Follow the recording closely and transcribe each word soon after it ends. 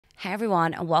Hey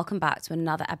everyone, and welcome back to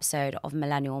another episode of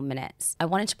Millennial Minutes. I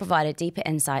wanted to provide a deeper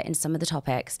insight into some of the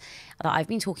topics that I've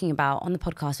been talking about on the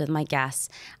podcast with my guests,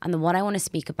 and the one I want to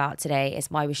speak about today is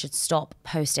why we should stop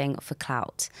posting for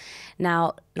clout.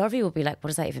 Now, a lot of you will be like, what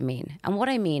does that even mean? And what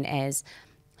I mean is,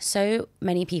 so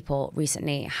many people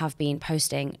recently have been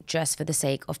posting just for the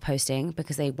sake of posting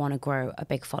because they want to grow a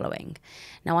big following.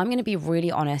 Now, I'm going to be really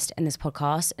honest in this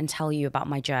podcast and tell you about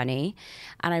my journey.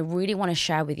 And I really want to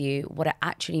share with you what it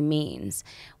actually means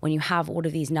when you have all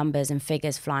of these numbers and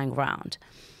figures flying around.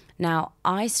 Now,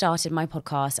 I started my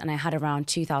podcast and I had around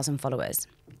 2,000 followers.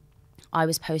 I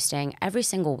was posting every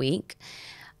single week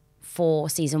for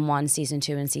season 1, season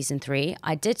 2, and season 3.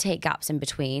 I did take gaps in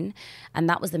between, and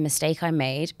that was the mistake I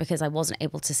made because I wasn't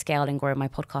able to scale and grow my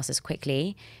podcast as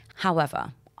quickly.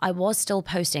 However, I was still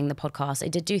posting the podcast. I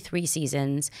did do 3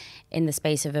 seasons in the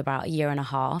space of about a year and a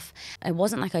half. It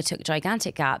wasn't like I took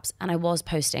gigantic gaps, and I was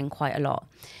posting quite a lot.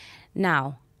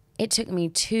 Now, it took me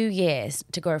 2 years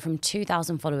to go from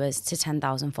 2,000 followers to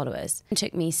 10,000 followers. It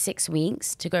took me 6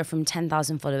 weeks to go from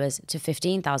 10,000 followers to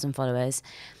 15,000 followers.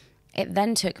 It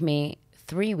then took me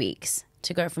 3 weeks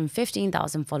to go from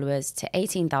 15,000 followers to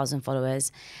 18,000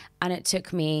 followers. And it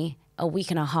took me a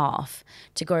week and a half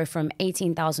to go from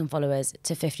 18,000 followers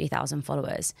to 50,000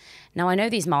 followers. Now, I know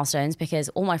these milestones because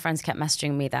all my friends kept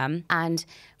messaging me them. And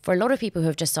for a lot of people who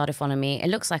have just started following me, it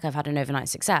looks like I've had an overnight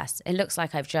success. It looks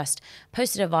like I've just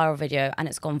posted a viral video and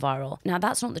it's gone viral. Now,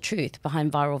 that's not the truth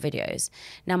behind viral videos.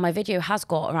 Now, my video has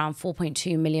got around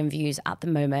 4.2 million views at the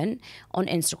moment on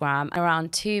Instagram,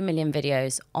 around 2 million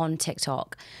videos on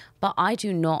TikTok. But I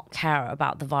do not care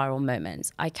about the viral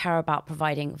moments. I care about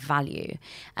providing value.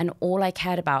 And all I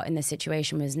cared about in this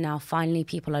situation was now finally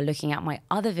people are looking at my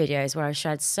other videos where I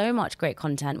shared so much great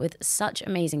content with such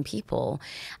amazing people.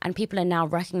 And people are now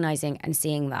recognizing and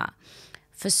seeing that.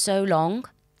 For so long,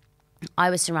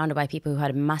 I was surrounded by people who had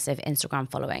a massive Instagram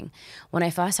following. When I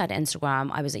first had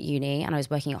Instagram, I was at uni and I was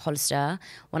working at Hollister.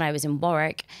 When I was in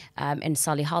Warwick, in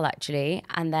Solihull actually,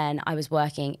 and then I was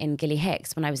working in Gilly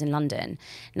Hicks when I was in London.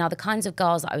 Now, the kinds of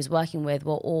girls that I was working with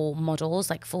were all models,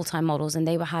 like full-time models, and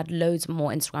they had loads more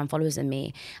Instagram followers than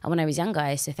me. And when I was younger,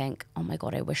 I used to think, oh my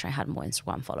God, I wish I had more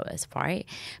Instagram followers, right?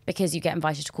 Because you get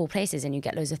invited to cool places and you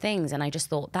get loads of things. And I just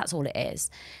thought that's all it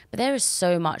is. But there is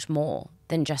so much more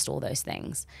than just all those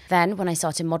things. Then when I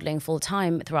started modeling full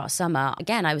time throughout summer,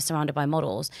 again, I was surrounded by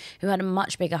models who had a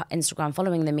much bigger Instagram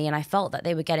following than me. And I felt that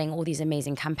they were getting all these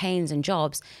amazing campaigns and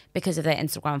jobs because of their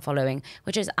Instagram following,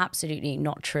 which is absolutely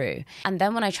not true. And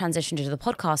then when I transitioned into the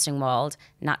podcasting world,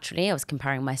 naturally, I was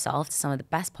comparing myself to some of the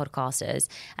best podcasters.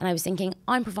 And I was thinking,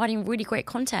 I'm providing really great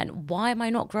content. Why am I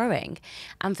not growing?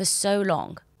 And for so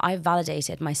long, I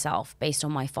validated myself based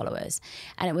on my followers.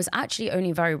 And it was actually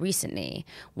only very recently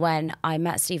when I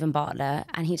met Stephen Bartlett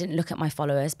and he didn't look at my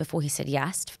followers before he said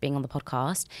yes to being on the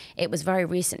podcast. It was very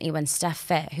recently when Steph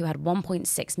Fit, who had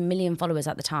 1.6 million followers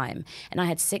at the time, and I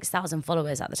had 6,000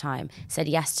 followers at the time, said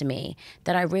yes to me,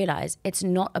 that I realized it's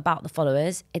not about the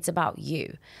followers, it's about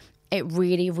you. It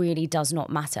really, really does not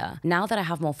matter. Now that I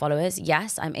have more followers,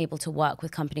 yes, I'm able to work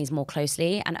with companies more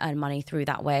closely and earn money through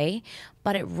that way.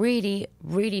 But it really,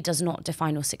 really does not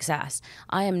define your success.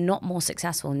 I am not more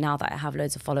successful now that I have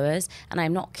loads of followers, and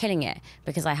I'm not killing it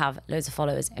because I have loads of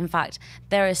followers. In fact,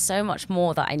 there is so much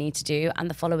more that I need to do, and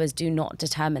the followers do not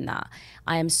determine that.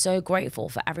 I am so grateful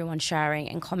for everyone sharing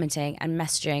and commenting and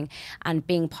messaging and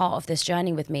being part of this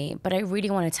journey with me. But I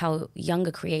really want to tell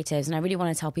younger creatives, and I really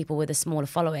want to tell people with a smaller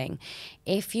following,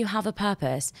 if you have a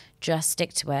purpose, just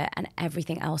stick to it and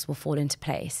everything else will fall into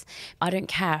place. I don't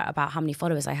care about how many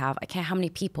followers I have. I care how many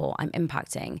people I'm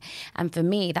impacting. And for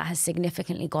me, that has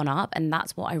significantly gone up, and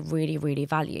that's what I really, really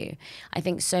value. I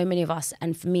think so many of us,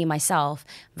 and for me myself,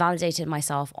 validated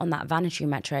myself on that vanity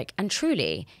metric. And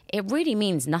truly, it really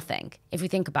means nothing if you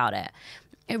think about it.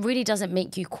 It really doesn't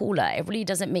make you cooler. It really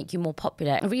doesn't make you more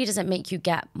popular. It really doesn't make you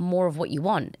get more of what you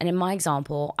want. And in my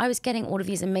example, I was getting all of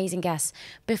these amazing guests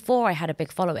before I had a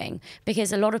big following,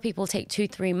 because a lot of people take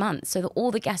 2-3 months. So that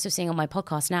all the guests you're seeing on my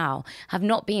podcast now have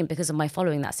not been because of my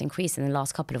following that's increased in the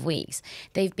last couple of weeks.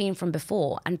 They've been from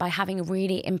before. And by having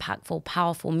really impactful,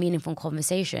 powerful, meaningful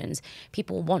conversations,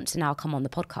 people want to now come on the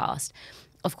podcast.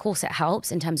 Of course, it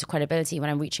helps in terms of credibility when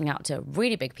I'm reaching out to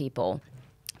really big people.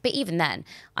 But even then,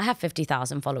 I have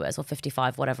 50,000 followers or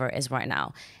 55, whatever it is right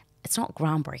now. It's not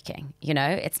groundbreaking, you know?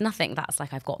 It's nothing that's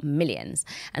like I've got millions.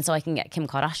 And so I can get Kim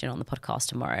Kardashian on the podcast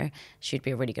tomorrow. She'd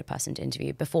be a really good person to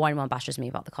interview. Before anyone bashes me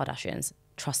about the Kardashians,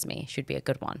 trust me, she'd be a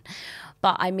good one.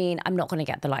 But I mean, I'm not going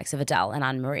to get the likes of Adele and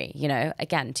Anne-Marie, you know?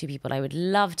 Again, 2 people I would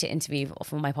love to interview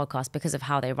for my podcast because of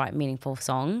how they write meaningful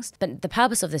songs. But the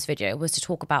purpose of this video was to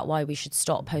talk about why we should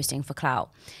stop posting for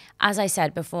clout. As I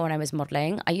said before, when I was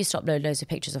modeling, I used to upload loads of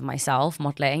pictures of myself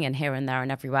modeling and here and there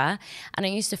and everywhere. And I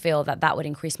used to feel that that would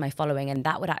increase my following and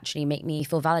that would actually make me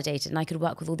feel validated and I could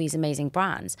work with all these amazing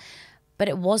brands. But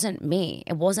it wasn't me.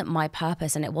 It wasn't my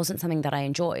purpose and it wasn't something that I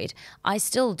enjoyed. I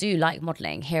still do like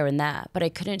modeling here and there, but I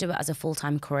couldn't do it as a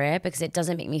full-time career because it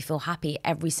doesn't make me feel happy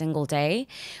every single day.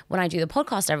 When I do the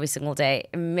podcast every single day,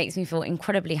 it makes me feel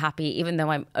incredibly happy, even though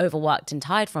I'm overworked and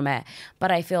tired from it. But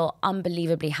I feel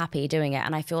unbelievably happy doing it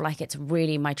and I feel like it's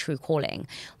really my true calling.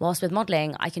 Whilst with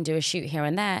modeling, I can do a shoot here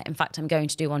and there. In fact, I'm going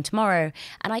to do one tomorrow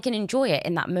and I can enjoy it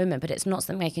in that moment, but it's not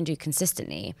something I can do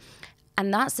consistently.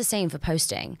 And that's the same for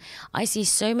posting. I see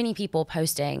so many people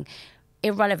posting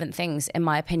irrelevant things, in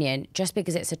my opinion, just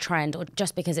because it's a trend or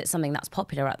just because it's something that's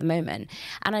popular at the moment.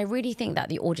 And I really think that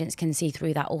the audience can see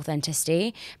through that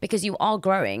authenticity because you are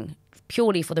growing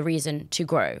purely for the reason to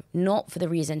grow, not for the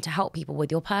reason to help people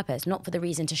with your purpose, not for the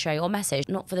reason to share your message,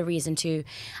 not for the reason to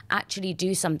actually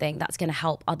do something that's going to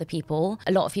help other people.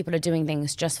 A lot of people are doing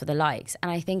things just for the likes.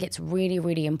 And I think it's really,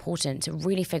 really important to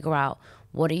really figure out,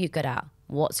 what are you good at?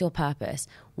 What's your purpose?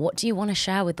 What do you want to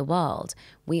share with the world?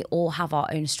 We all have our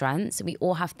own strengths. We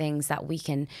all have things that we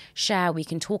can share, we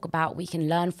can talk about, we can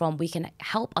learn from, we can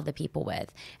help other people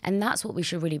with. And that's what we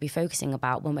should really be focusing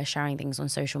about when we're sharing things on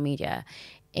social media.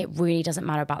 It really doesn't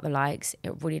matter about the likes.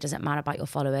 It really doesn't matter about your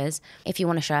followers. If you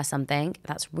want to share something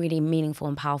that's really meaningful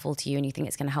and powerful to you and you think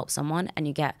it's going to help someone and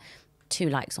you get 2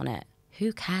 likes on it,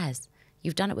 who cares?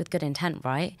 You've done it with good intent,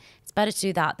 right? It's better to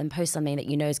do that than post something that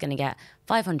you know is going to get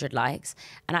 500 likes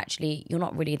and actually you're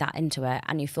not really that into it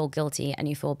and you feel guilty and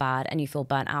you feel bad and you feel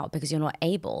burnt out because you're not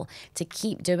able to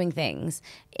keep doing things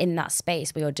in that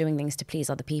space where you're doing things to please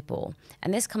other people.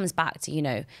 And this comes back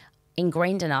to,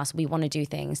 ingrained in us, we want to do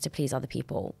things to please other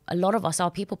people. A lot of us are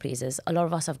people pleasers. A lot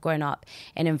of us have grown up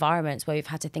in environments where we've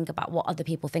had to think about what other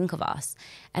people think of us.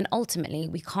 And ultimately,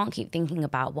 we can't keep thinking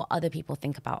about what other people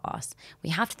think about us. We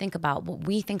have to think about what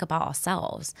we think about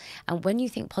ourselves. And when you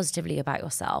think positively about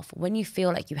yourself, when you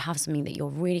feel like you have something that you're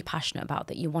really passionate about,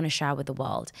 that you want to share with the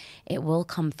world, it will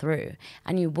come through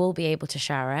and you will be able to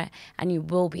share it and you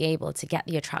will be able to get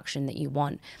the attraction that you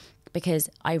want. Because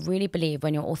I really believe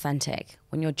when you're authentic,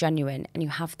 when you're genuine and you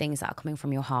have things that are coming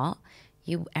from your heart,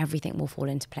 everything will fall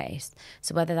into place.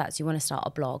 So whether that's you want to start a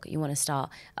blog, you want to start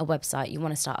a website, you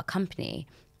want to start a company,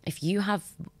 if you have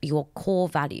your core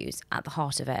values at the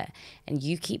heart of it and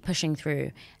you keep pushing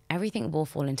through, everything will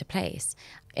fall into place.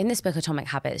 In this book, Atomic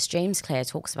Habits, James Clear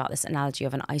talks about this analogy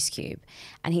of an ice cube.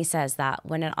 And he says that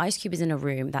when an ice cube is in a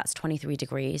room that's 23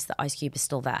 degrees, the ice cube is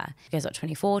still there. It goes up to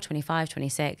 24, 25,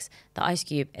 26, the ice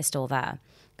cube is still there.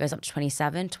 It goes up to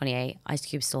 27, 28, ice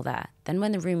cube is still there. Then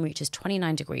when the room reaches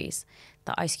 29 degrees,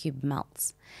 the ice cube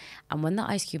melts. And when the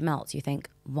ice cube melts, you think,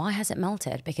 why has it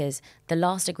melted? Because the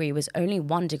last degree was only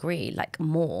 1 degree,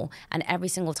 more. And every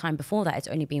single time before that, it's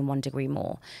only been 1 degree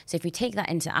more. So if you take that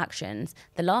into actions,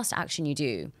 the last action you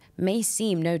do may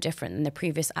seem no different than the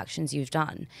previous actions you've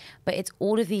done. But it's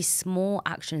all of these small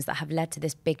actions that have led to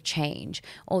this big change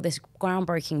or this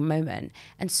groundbreaking moment.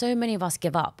 And so many of us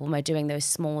give up when we're doing those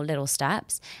small little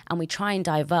steps and we try and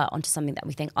divert onto something that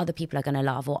we think other people are going to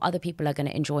love or other people are going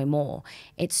to enjoy more.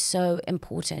 It's so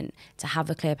important to have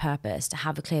a clear purpose, to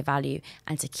have a clear value,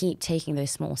 and to keep taking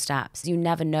those small steps. You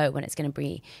never know when it's going to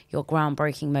be your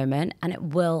groundbreaking moment, and it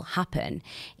will happen.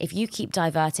 If you keep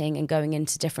diverting and going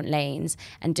into different lanes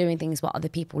and doing things what other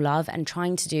people love and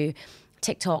trying to do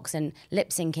TikToks and lip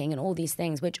syncing and all these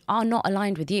things which are not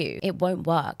aligned with you, it won't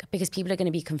work because people are going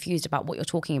to be confused about what you're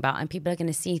talking about and people are going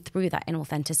to see through that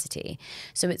inauthenticity.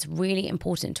 So it's really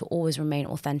important to always remain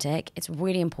authentic. It's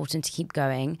really important to keep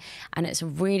going. And it's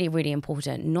really, really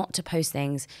important not to post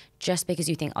things just because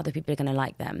you think other people are going to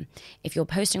like them. If you're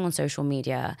posting on social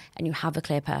media and you have a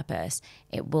clear purpose,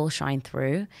 it will shine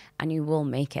through and you will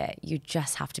make it. You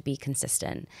just have to be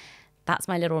consistent. That's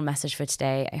my little message for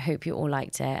today. I hope you all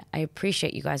liked it. I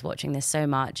appreciate you guys watching this so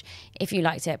much. If you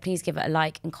liked it, please give it a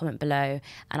like and comment below,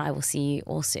 and I will see you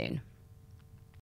all soon.